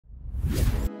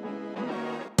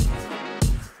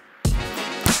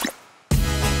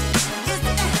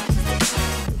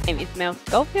name is Mel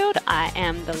Schofield. I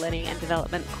am the Learning and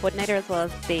Development Coordinator as well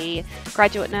as the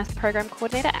Graduate Nurse Program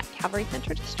Coordinator at Calgary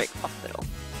Central District Hospital.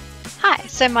 Hi,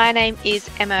 so my name is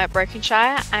Emma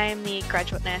Brokenshire. I am the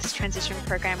Graduate Nurse Transition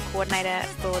Program Coordinator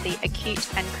for the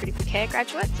Acute and Critical Care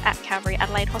graduates at Calvary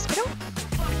Adelaide Hospital.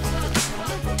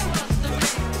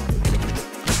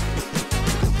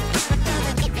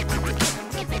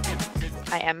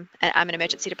 I'm an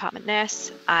emergency department nurse.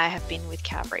 I have been with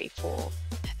Calvary for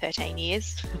 13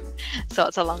 years, so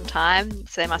it's a long time,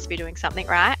 so they must be doing something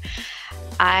right.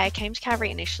 I came to Calvary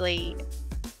initially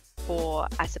for,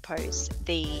 I suppose,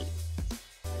 the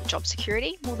job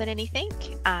security more than anything.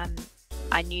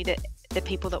 I knew that the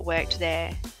people that worked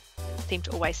there seemed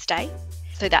to always stay,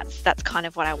 so that's kind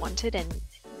of what I wanted, and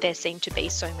there seemed to be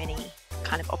so many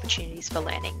kind of opportunities for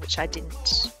learning which I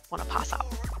didn't want to pass up.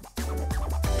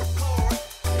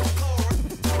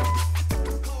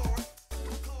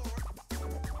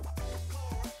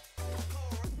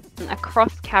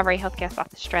 Across Calvary Healthcare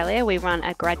South Australia, we run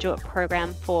a graduate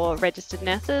program for registered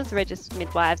nurses, registered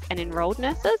midwives and enrolled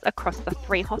nurses across the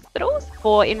 3 hospitals.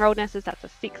 For enrolled nurses, that's a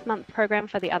 6-month program.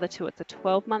 For the other 2, it's a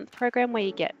 12-month program where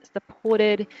you get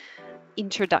supported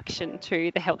introduction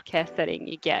to the healthcare setting.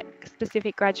 You get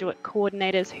specific graduate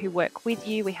coordinators who work with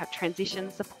you. We have transition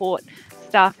support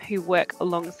staff who work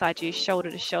alongside you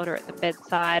shoulder to shoulder at the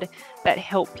bedside that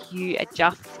help you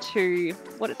adjust to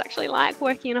what it's actually like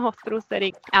working in a hospital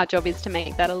setting. Our job is to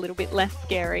make that a little bit less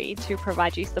scary, to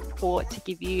provide you support, to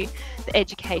give you the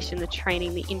education, the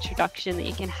training, the introduction that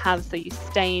you can have so you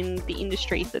stay in the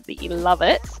industry so that you love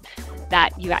it,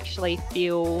 that you actually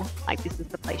feel like this is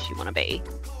the place you want to be.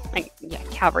 And yeah,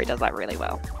 Calvary does that really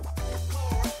well.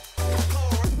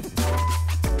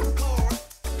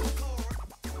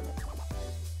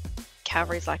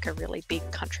 Calvary is like a really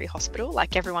big country hospital.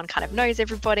 Like everyone kind of knows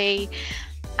everybody.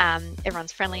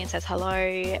 Everyone's friendly and says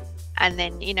hello. And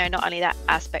then, not only that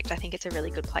aspect, I think it's a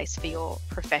really good place for your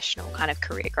professional kind of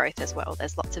career growth as well.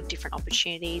 There's lots of different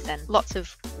opportunities and lots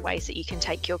of ways that you can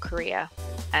take your career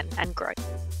and grow.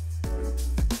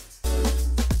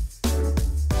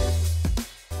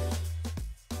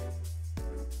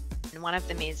 And one of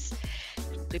them is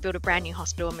we built a brand new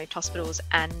hospital and moved hospitals,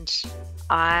 and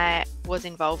I was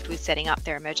involved with setting up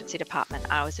their emergency department.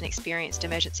 I was an experienced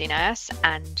emergency nurse,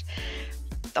 and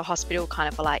the hospital kind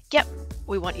of were like, yep,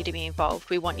 we want you to be involved.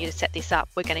 We want you to set this up.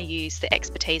 We're going to use the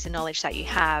expertise and knowledge that you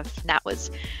have. And that was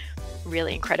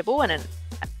really incredible and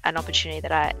an opportunity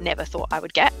that I never thought I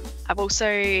would get. I've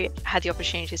also had the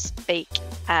opportunity to speak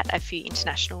at a few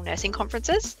international nursing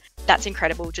conferences. That's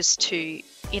incredible, just to,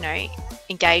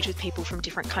 engage with people from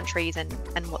different countries and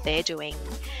what they're doing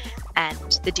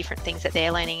and the different things that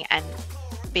they're learning, and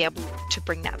be able to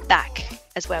bring that back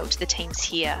as well to the teams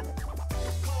here.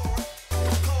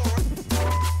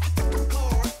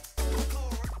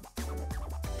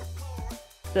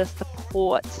 The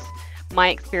support, my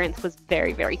experience was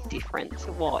very, very different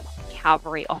to what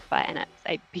Calvary offer, and it's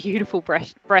a beautiful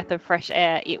breath of fresh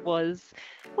air. It was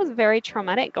very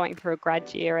traumatic going through a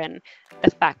grad year, and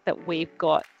the fact that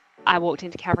I walked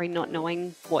into Calvary not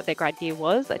knowing what their grad year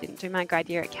was. I didn't do my grad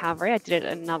year at Calvary. I did it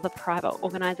at another private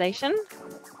organisation.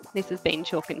 This has been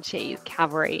chalk and cheese.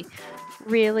 Calvary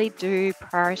really do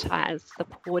prioritise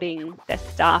supporting their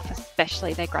staff,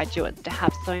 especially their graduates, to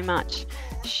have so much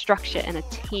structure and a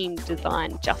team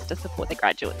designed just to support the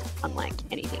graduates, unlike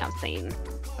anything I've seen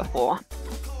before.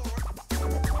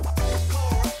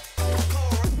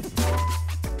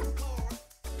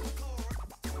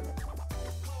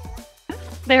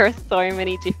 There are so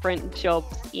many different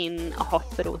jobs in a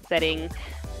hospital setting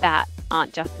that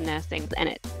aren't just nursing, and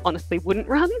it honestly wouldn't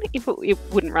run if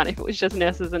it was just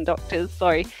nurses and doctors.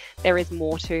 So there is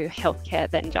more to healthcare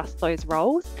than just those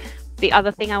roles. The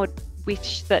other thing I would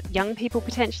wish that young people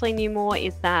potentially knew more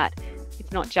is that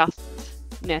it's not just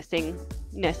nursing.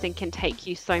 Nursing can take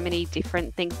you so many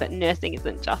different things, but nursing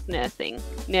isn't just nursing.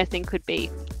 Nursing could be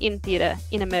in theatre,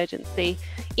 in emergency,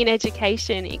 in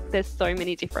education. There's so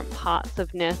many different parts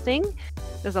of nursing.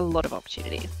 There's a lot of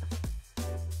opportunities.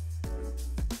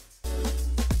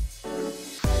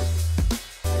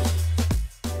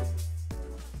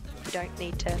 You don't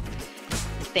need to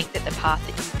think that the path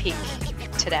that you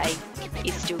pick today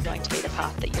is still going to be the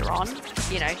path that you're on,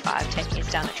 5-10 years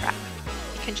down the track.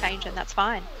 It can change, and that's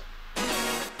fine.